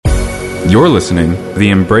You're listening to the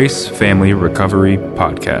Embrace Family Recovery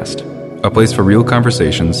Podcast, a place for real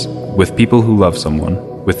conversations with people who love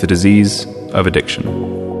someone with the disease of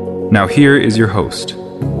addiction. Now here is your host,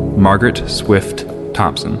 Margaret Swift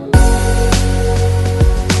Thompson.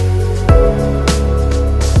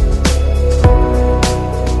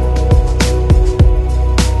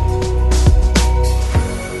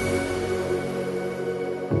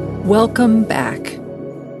 Welcome back.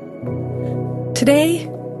 Today,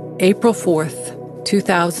 April 4th,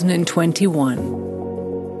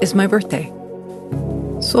 2021, is my birthday.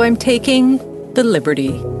 So I'm taking the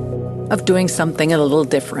liberty of doing something a little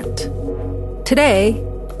different. Today,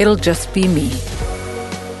 it'll just be me.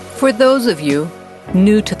 For those of you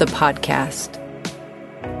new to the podcast,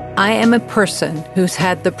 I am a person who's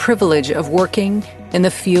had the privilege of working in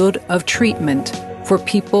the field of treatment for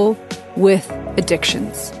people with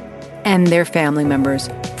addictions and their family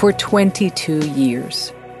members for 22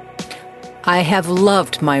 years. I have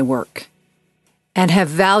loved my work and have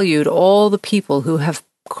valued all the people who have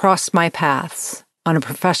crossed my paths on a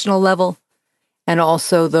professional level, and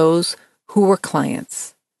also those who were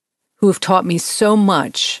clients who have taught me so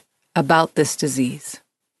much about this disease.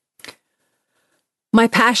 My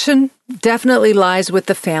passion definitely lies with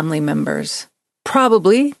the family members,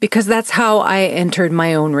 probably because that's how I entered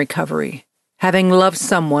my own recovery, having loved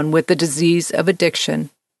someone with the disease of addiction,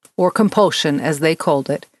 or compulsion as they called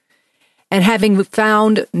it, and having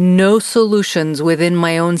found no solutions within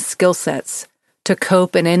my own skill sets to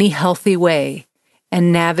cope in any healthy way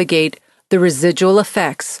and navigate the residual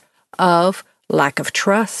effects of lack of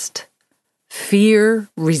trust, fear,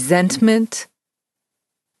 resentment,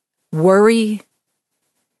 worry.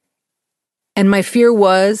 And my fear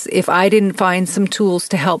was if I didn't find some tools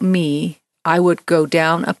to help me, I would go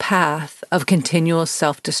down a path of continual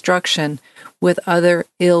self-destruction with other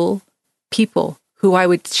ill people who I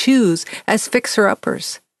would choose as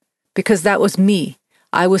fixer-uppers, because that was me.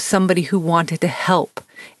 I was somebody who wanted to help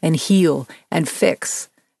and heal and fix.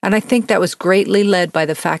 And I think that was greatly led by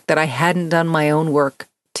the fact that I hadn't done my own work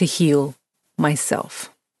to heal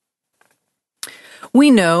myself.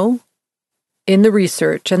 We know in the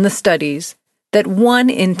research and the studies that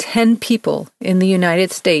 1 in 10 people in the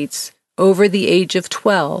United States over the age of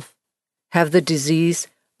 12 have the disease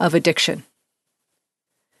of addiction.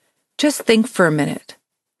 Just think for a minute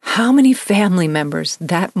how many family members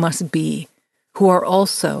that must be who are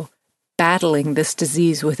also battling this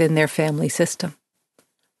disease within their family system.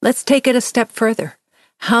 Let's take it a step further.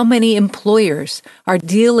 How many employers are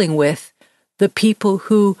dealing with the people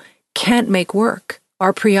who can't make work,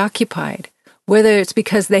 are preoccupied, whether it's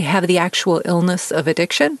because they have the actual illness of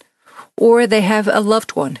addiction or they have a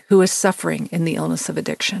loved one who is suffering in the illness of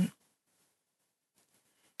addiction?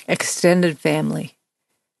 Extended family.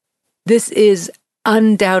 This is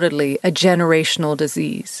undoubtedly a generational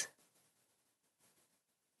disease.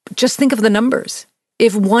 Just think of the numbers.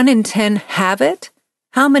 If 1 in 10 have it,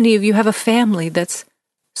 how many of you have a family that's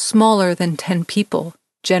smaller than 10 people,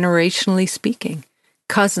 generationally speaking?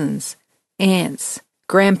 Cousins, aunts,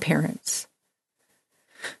 grandparents.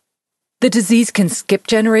 The disease can skip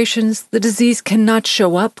generations. The disease cannot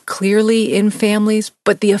show up clearly in families,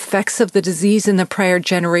 but the effects of the disease in the prior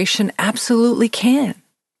generation absolutely can.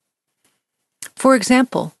 For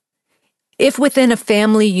example, if within a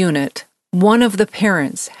family unit, one of the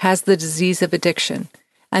parents has the disease of addiction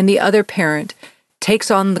and the other parent takes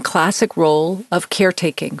on the classic role of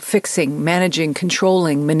caretaking, fixing, managing,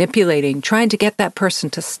 controlling, manipulating, trying to get that person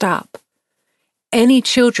to stop, any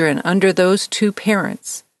children under those two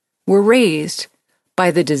parents were raised by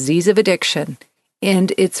the disease of addiction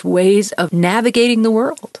and its ways of navigating the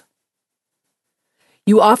world.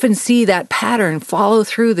 You often see that pattern follow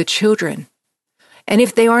through the children. And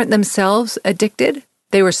if they aren't themselves addicted,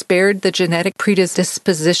 they were spared the genetic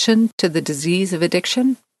predisposition to the disease of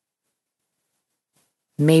addiction.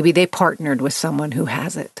 Maybe they partnered with someone who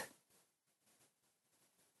has it.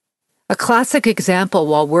 A classic example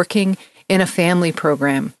while working in a family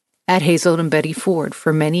program at Hazelden and Betty Ford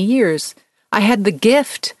for many years, I had the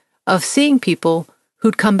gift of seeing people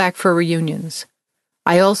who'd come back for reunions.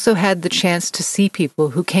 I also had the chance to see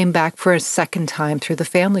people who came back for a second time through the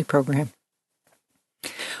family program.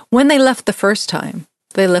 When they left the first time,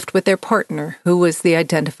 they left with their partner, who was the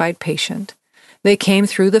identified patient. They came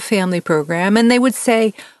through the family program and they would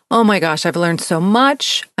say, "Oh my gosh, I've learned so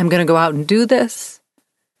much. I'm going to go out and do this."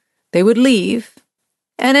 They would leave,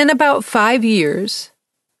 and in about 5 years,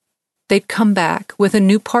 they'd come back with a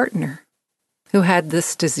new partner who had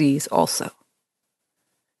this disease also.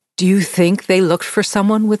 Do you think they looked for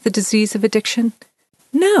someone with the disease of addiction?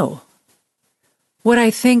 No. What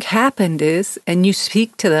I think happened is, and you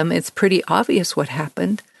speak to them, it's pretty obvious what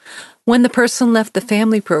happened. When the person left the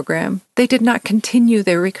family program, they did not continue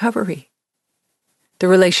their recovery. The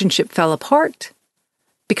relationship fell apart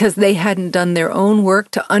because they hadn't done their own work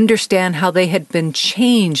to understand how they had been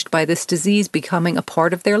changed by this disease becoming a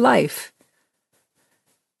part of their life.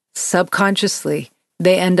 Subconsciously,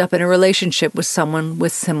 they end up in a relationship with someone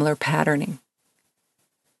with similar patterning.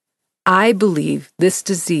 I believe this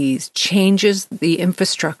disease changes the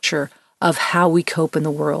infrastructure of how we cope in the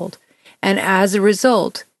world, and as a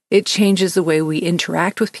result, it changes the way we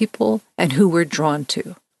interact with people and who we're drawn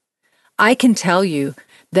to. I can tell you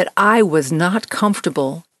that I was not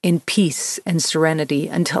comfortable in peace and serenity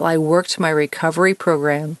until I worked my recovery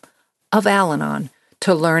program of Al-Anon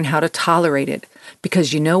to learn how to tolerate it.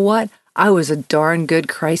 Because you know what? I was a darn good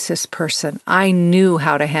crisis person. I knew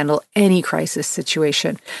how to handle any crisis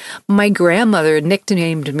situation. My grandmother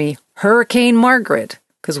nicknamed me Hurricane Margaret,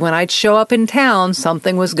 because when I'd show up in town,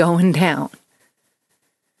 something was going down.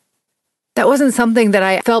 That wasn't something that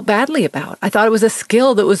I felt badly about. I thought it was a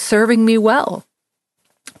skill that was serving me well.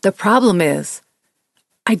 The problem is,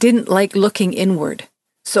 I didn't like looking inward.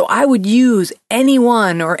 So I would use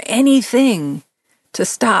anyone or anything to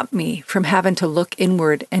stop me from having to look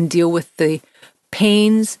inward and deal with the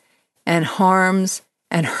pains and harms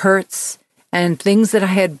and hurts and things that I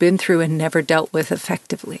had been through and never dealt with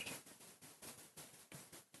effectively.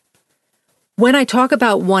 When I talk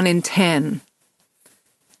about 1 in 10,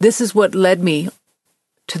 this is what led me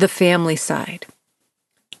to the family side.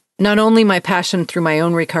 Not only my passion through my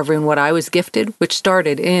own recovery and what I was gifted, which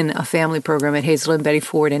started in a family program at Hazel and Betty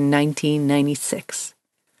Ford in 1996,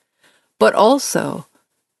 but also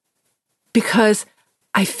because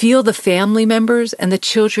I feel the family members and the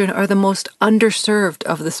children are the most underserved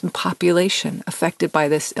of this population affected by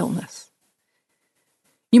this illness.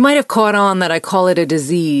 You might have caught on that I call it a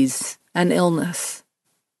disease, an illness,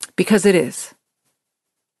 because it is.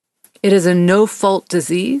 It is a no-fault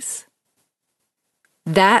disease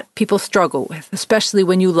that people struggle with, especially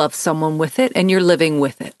when you love someone with it and you're living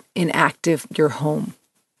with it in your home.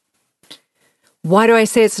 Why do I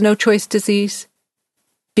say it's a no-choice disease?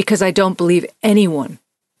 Because I don't believe anyone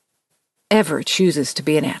ever chooses to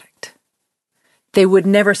be an addict. They would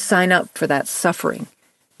never sign up for that suffering,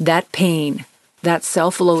 that pain, that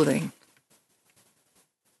self-loathing.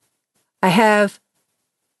 I have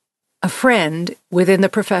a friend within the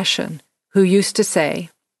profession who used to say,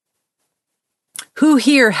 "Who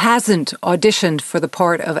here hasn't auditioned for the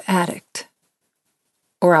part of addict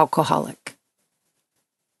or alcoholic?"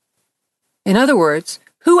 In other words,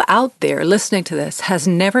 who out there listening to this has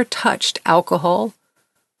never touched alcohol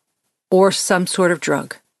or some sort of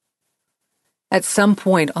drug at some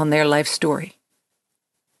point on their life story?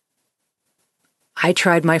 I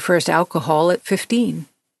tried my first alcohol at 15.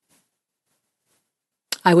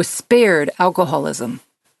 I was spared alcoholism,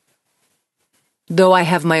 though I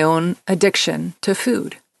have my own addiction to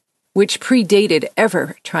food, which predated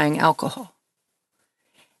ever trying alcohol.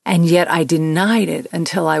 And yet I denied it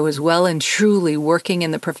until I was well and truly working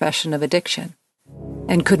in the profession of addiction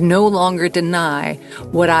and could no longer deny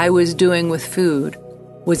what I was doing with food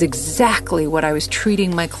was exactly what I was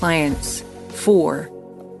treating my clients for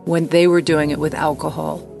when they were doing it with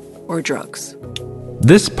alcohol or drugs.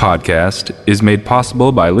 This podcast is made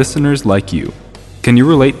possible by listeners like you. Can you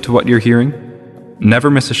relate to what you're hearing? Never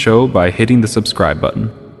miss a show by hitting the subscribe button.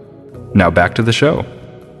 Now back to the show.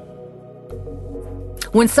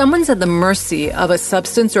 When someone's at the mercy of a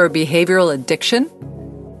substance or a behavioral addiction,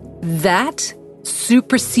 that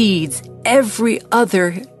supersedes every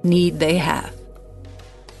other need they have.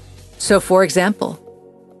 So, for example,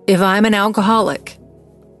 if I'm an alcoholic,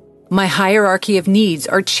 my hierarchy of needs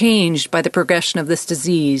are changed by the progression of this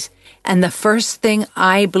disease, and the first thing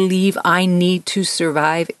I believe I need to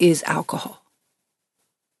survive is alcohol.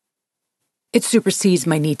 It supersedes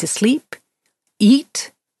my need to sleep,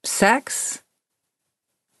 eat, sex.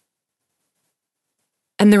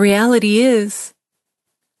 And the reality is,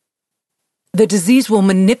 the disease will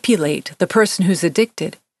manipulate the person who's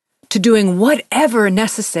addicted to doing whatever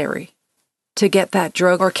necessary to get that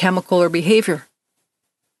drug or chemical or behavior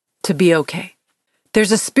to be okay.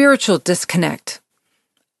 There's a spiritual disconnect.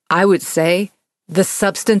 I would say the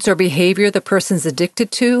substance or behavior the person's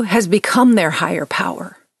addicted to has become their higher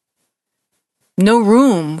power. No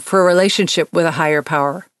room for a relationship with a higher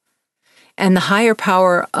power. And the higher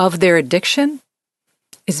power of their addiction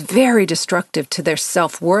is very destructive to their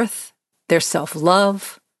self-worth, their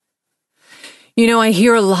self-love. You know, I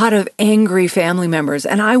hear a lot of angry family members,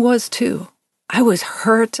 and I was too. I was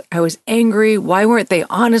hurt. I was angry. Why weren't they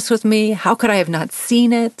honest with me? How could I have not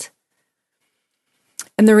seen it?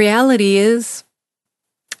 And the reality is,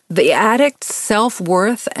 the addict's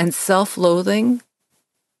self-worth and self-loathing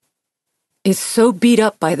is so beat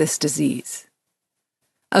up by this disease.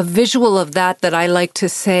 A visual of that I like to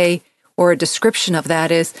say, or a description of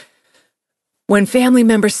that, is when family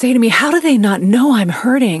members say to me, how do they not know I'm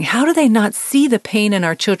hurting? How do they not see the pain in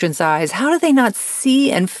our children's eyes? How do they not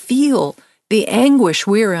see and feel the anguish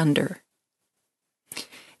we're under?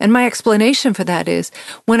 And my explanation for that is,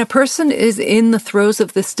 when a person is in the throes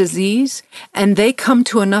of this disease and they come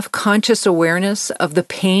to enough conscious awareness of the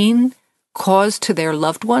pain caused to their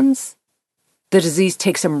loved ones, the disease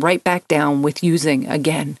takes them right back down with using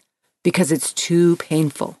again, because it's too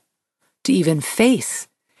painful to even face.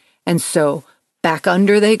 And so back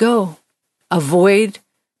under they go. Avoid,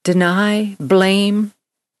 deny, blame.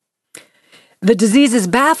 The disease is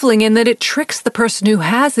baffling in that it tricks the person who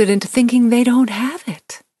has it into thinking they don't have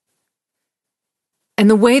it. And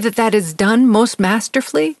the way that is done most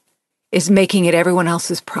masterfully is making it everyone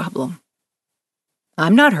else's problem.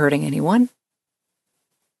 I'm not hurting anyone.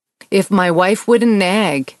 If my wife wouldn't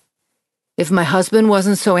nag, if my husband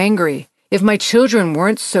wasn't so angry, if my children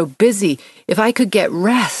weren't so busy, if I could get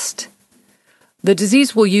rest, the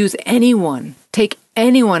disease will use anyone, take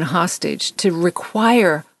anyone hostage to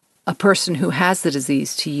require a person who has the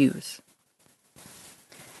disease to use.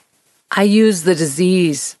 I use the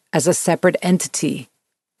disease as a separate entity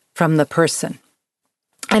from the person.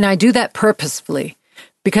 And I do that purposefully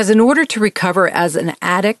because in order to recover as an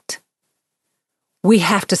addict, we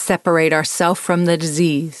have to separate ourselves from the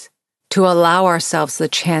disease to allow ourselves the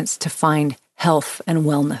chance to find health and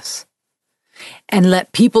wellness and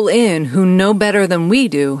let people in who know better than we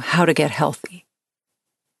do how to get healthy.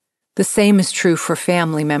 The same is true for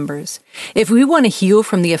family members. If we want to heal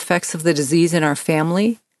from the effects of the disease in our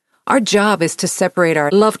family, our job is to separate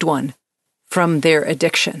our loved one from their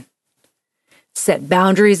addiction. Set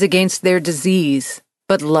boundaries against their disease,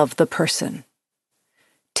 but love the person.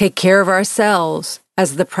 Take care of ourselves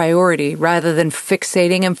as the priority rather than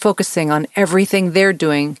fixating and focusing on everything they're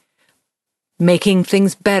doing, making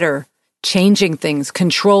things better, changing things,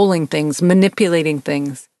 controlling things, manipulating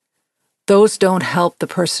things. Those don't help the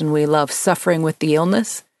person we love suffering with the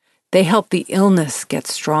illness. They help the illness get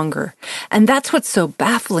stronger. And that's what's so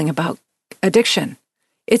baffling about addiction.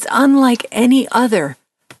 It's unlike any other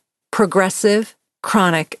progressive,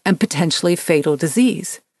 chronic, and potentially fatal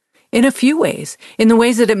disease. In a few ways. In the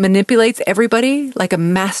ways that it manipulates everybody like a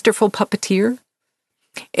masterful puppeteer.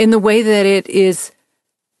 In the way that it is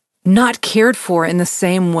not cared for in the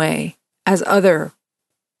same way as other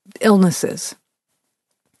illnesses.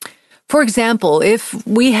 For example, if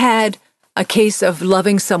we had a case of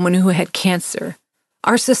loving someone who had cancer,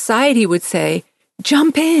 our society would say,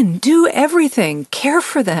 jump in, do everything, care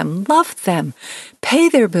for them, love them, pay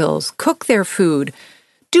their bills, cook their food,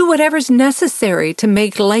 do whatever's necessary to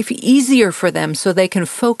make life easier for them so they can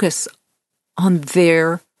focus on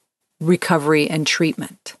their recovery and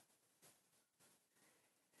treatment.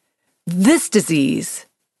 This disease,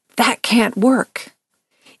 that can't work.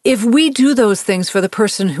 If we do those things for the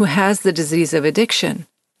person who has the disease of addiction,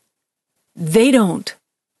 they don't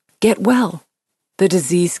get well. The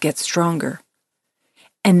disease gets stronger.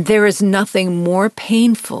 And there is nothing more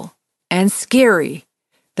painful and scary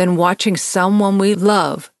than watching someone we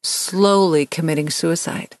love slowly committing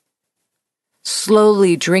suicide,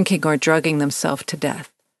 slowly drinking or drugging themselves to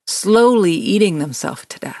death, slowly eating themselves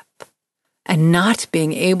to death, and not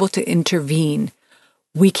being able to intervene.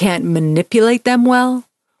 We can't manipulate them well.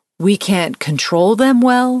 We can't control them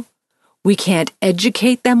well. We can't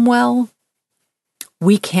educate them well.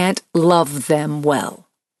 We can't love them well.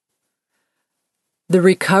 The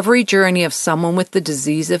recovery journey of someone with the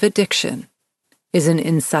disease of addiction is an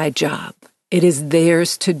inside job. It is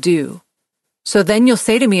theirs to do. So then you'll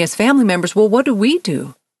say to me as family members, well, what do?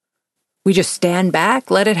 We just stand back,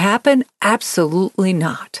 let it happen? Absolutely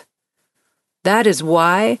not. That is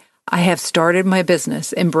why I have started my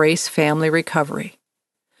business, Embrace Family Recovery.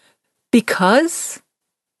 Because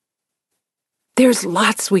there's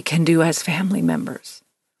lots we can do as family members.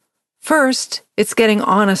 First, it's getting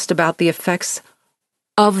honest about the effects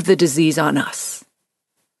of the disease on us.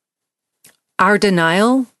 Our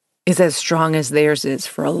denial is as strong as theirs is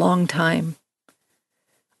for a long time.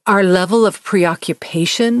 Our level of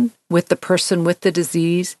preoccupation with the person with the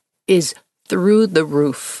disease is through the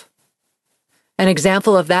roof. An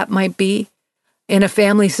example of that might be in a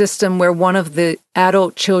family system where one of the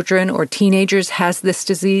adult children or teenagers has this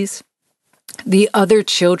disease, the other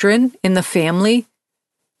children in the family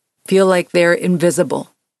feel like they're invisible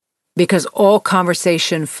because all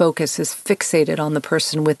conversation focus is fixated on the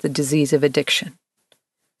person with the disease of addiction.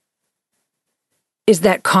 Is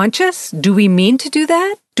that conscious? Do we mean to do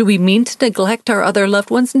that? Do we mean to neglect our other loved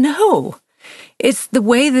ones? No. It's the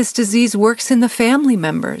way this disease works in the family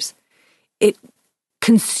members. It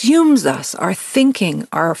consumes us, our thinking,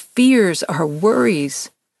 our fears, our worries.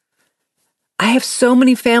 I have so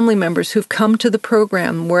many family members who've come to the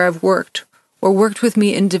program where I've worked or worked with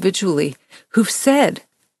me individually who've said,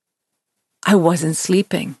 I wasn't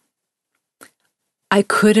sleeping. I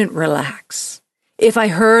couldn't relax. If I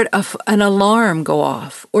heard an alarm go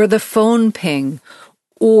off or the phone ping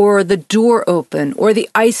or the door open or the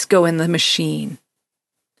ice go in the machine,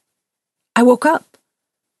 I woke up.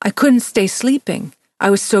 I couldn't stay sleeping. I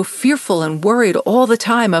was so fearful and worried all the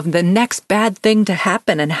time of the next bad thing to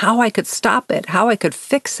happen and how I could stop it, how I could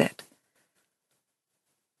fix it.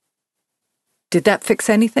 Did that fix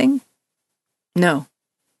anything? No.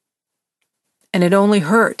 And it only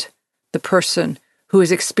hurt the person who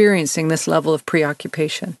is experiencing this level of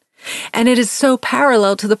preoccupation. And it is so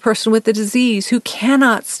parallel to the person with the disease who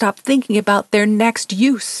cannot stop thinking about their next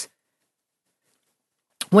use.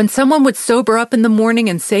 When someone would sober up in the morning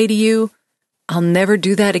and say to you, I'll never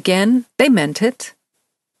do that again, they meant it.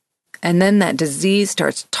 And then that disease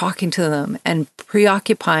starts talking to them and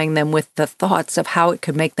preoccupying them with the thoughts of how it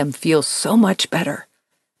could make them feel so much better.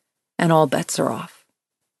 And all bets are off.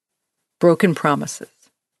 Broken promises.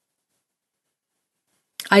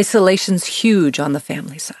 Isolation's huge on the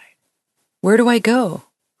family side. Where do I go?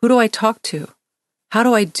 Who do I talk to? How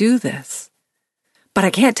do I do this? But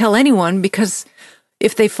I can't tell anyone because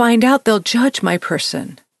if they find out, they'll judge my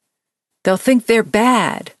person. They'll think they're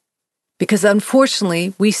bad. Because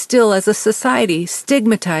unfortunately, we still as a society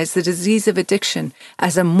stigmatize the disease of addiction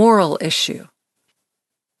as a moral issue.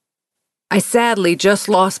 I sadly just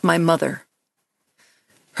lost my mother.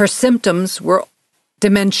 Her symptoms were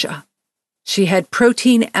dementia. She had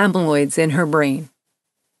protein amyloids in her brain.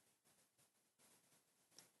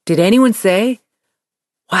 Did anyone say,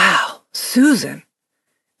 wow, Susan,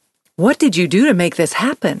 what did you do to make this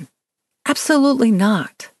happen? Absolutely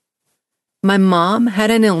not. My mom had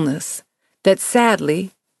an illness that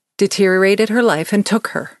sadly deteriorated her life and took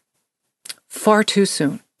her far too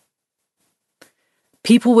soon.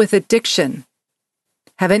 People with addiction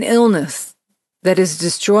have an illness that is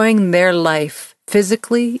destroying their life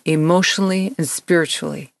physically, emotionally, and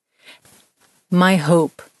spiritually. My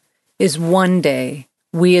hope is one day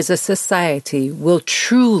we as a society will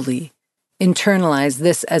truly internalize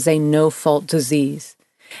this as a no-fault disease.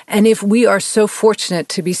 And if we are so fortunate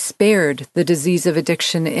to be spared the disease of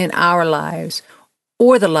addiction in our lives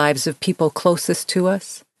or the lives of people closest to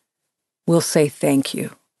us, we'll say thank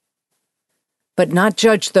you. But not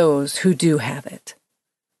judge those who do have it.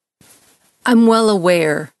 I'm well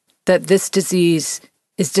aware that this disease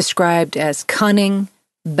is described as cunning,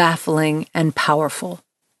 baffling, and powerful.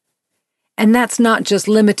 And that's not just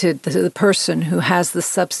limited to the person who has the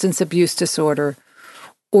substance abuse disorder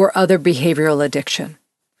or other behavioral addiction.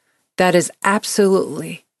 That is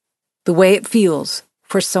absolutely the way it feels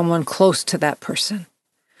for someone close to that person.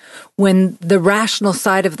 When the rational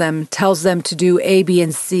side of them tells them to do A, B,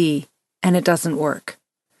 and C, and it doesn't work.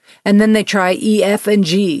 And then they try E, F, and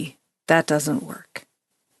G. That doesn't work.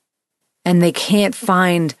 And they can't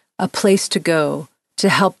find a place to go to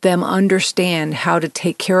help them understand how to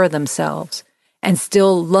take care of themselves and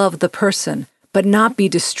still love the person, but not be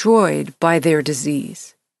destroyed by their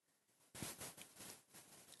disease.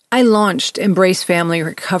 I launched Embrace Family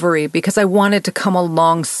Recovery because I wanted to come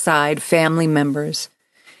alongside family members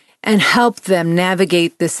and help them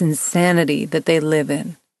navigate this insanity that they live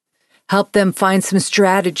in. Help them find some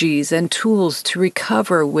strategies and tools to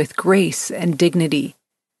recover with grace and dignity.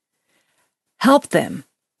 Help them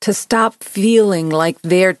to stop feeling like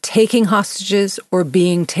they're taking hostages or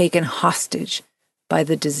being taken hostage by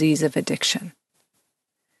the disease of addiction.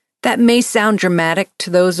 That may sound dramatic to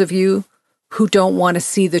those of you who don't want to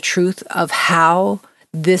see the truth of how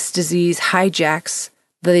this disease hijacks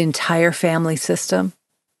the entire family system.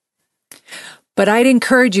 But I'd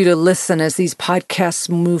encourage you to listen as these podcasts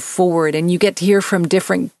move forward and you get to hear from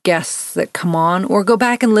different guests that come on or go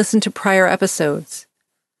back and listen to prior episodes.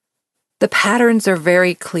 The patterns are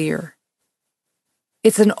very clear.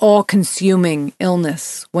 It's an all-consuming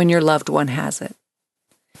illness when your loved one has it.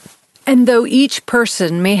 And though each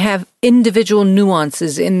person may have individual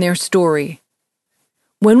nuances in their story,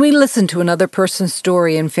 when we listen to another person's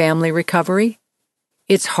story in family recovery,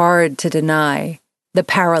 it's hard to deny the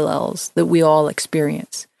parallels that we all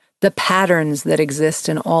experience, the patterns that exist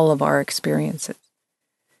in all of our experiences.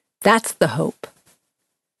 That's the hope.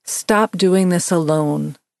 Stop doing this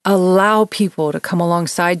alone. Allow people to come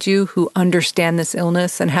alongside you who understand this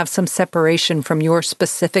illness and have some separation from your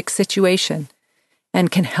specific situation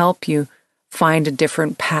and can help you find a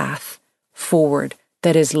different path forward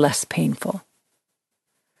that is less painful.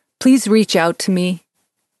 Please reach out to me,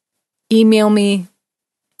 email me,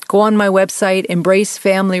 go on my website,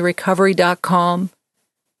 embracefamilyrecovery.com,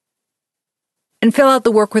 and fill out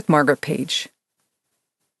the Work with Margaret page.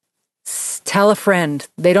 Tell a friend.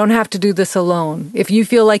 They don't have to do this alone. If you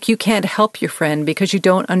feel like you can't help your friend because you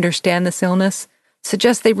don't understand this illness,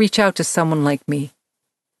 suggest they reach out to someone like me.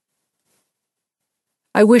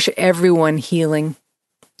 I wish everyone healing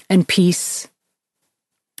and peace.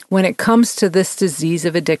 When it comes to this disease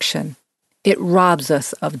of addiction, it robs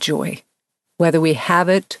us of joy, whether we have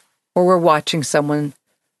it or we're watching someone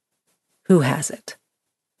who has it.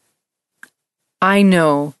 I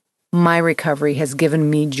know my recovery has given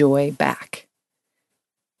me joy back,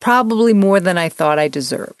 probably more than I thought I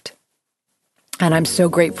deserved. And I'm so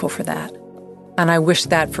grateful for that. And I wish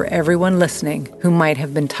that for everyone listening who might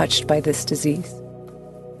have been touched by this disease.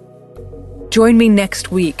 Join me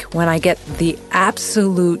next week when I get the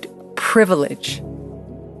absolute privilege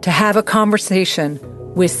to have a conversation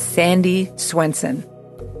with Sandy Swenson,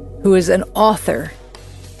 who is an author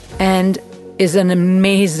and is an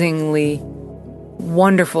amazingly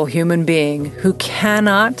wonderful human being who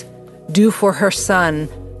cannot do for her son,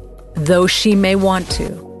 though she may want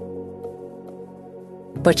to.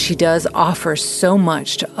 But she does offer so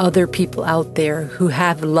much to other people out there who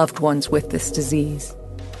have loved ones with this disease,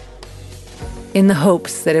 in the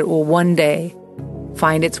hopes that it will one day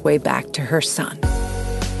find its way back to her son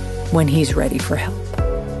when he's ready for help.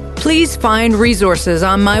 Please find resources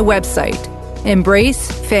on my website,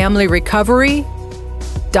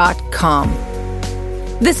 embracefamilyrecovery.com.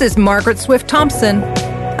 This is Margaret Swift Thompson.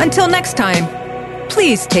 Until next time,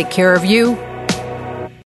 please take care of you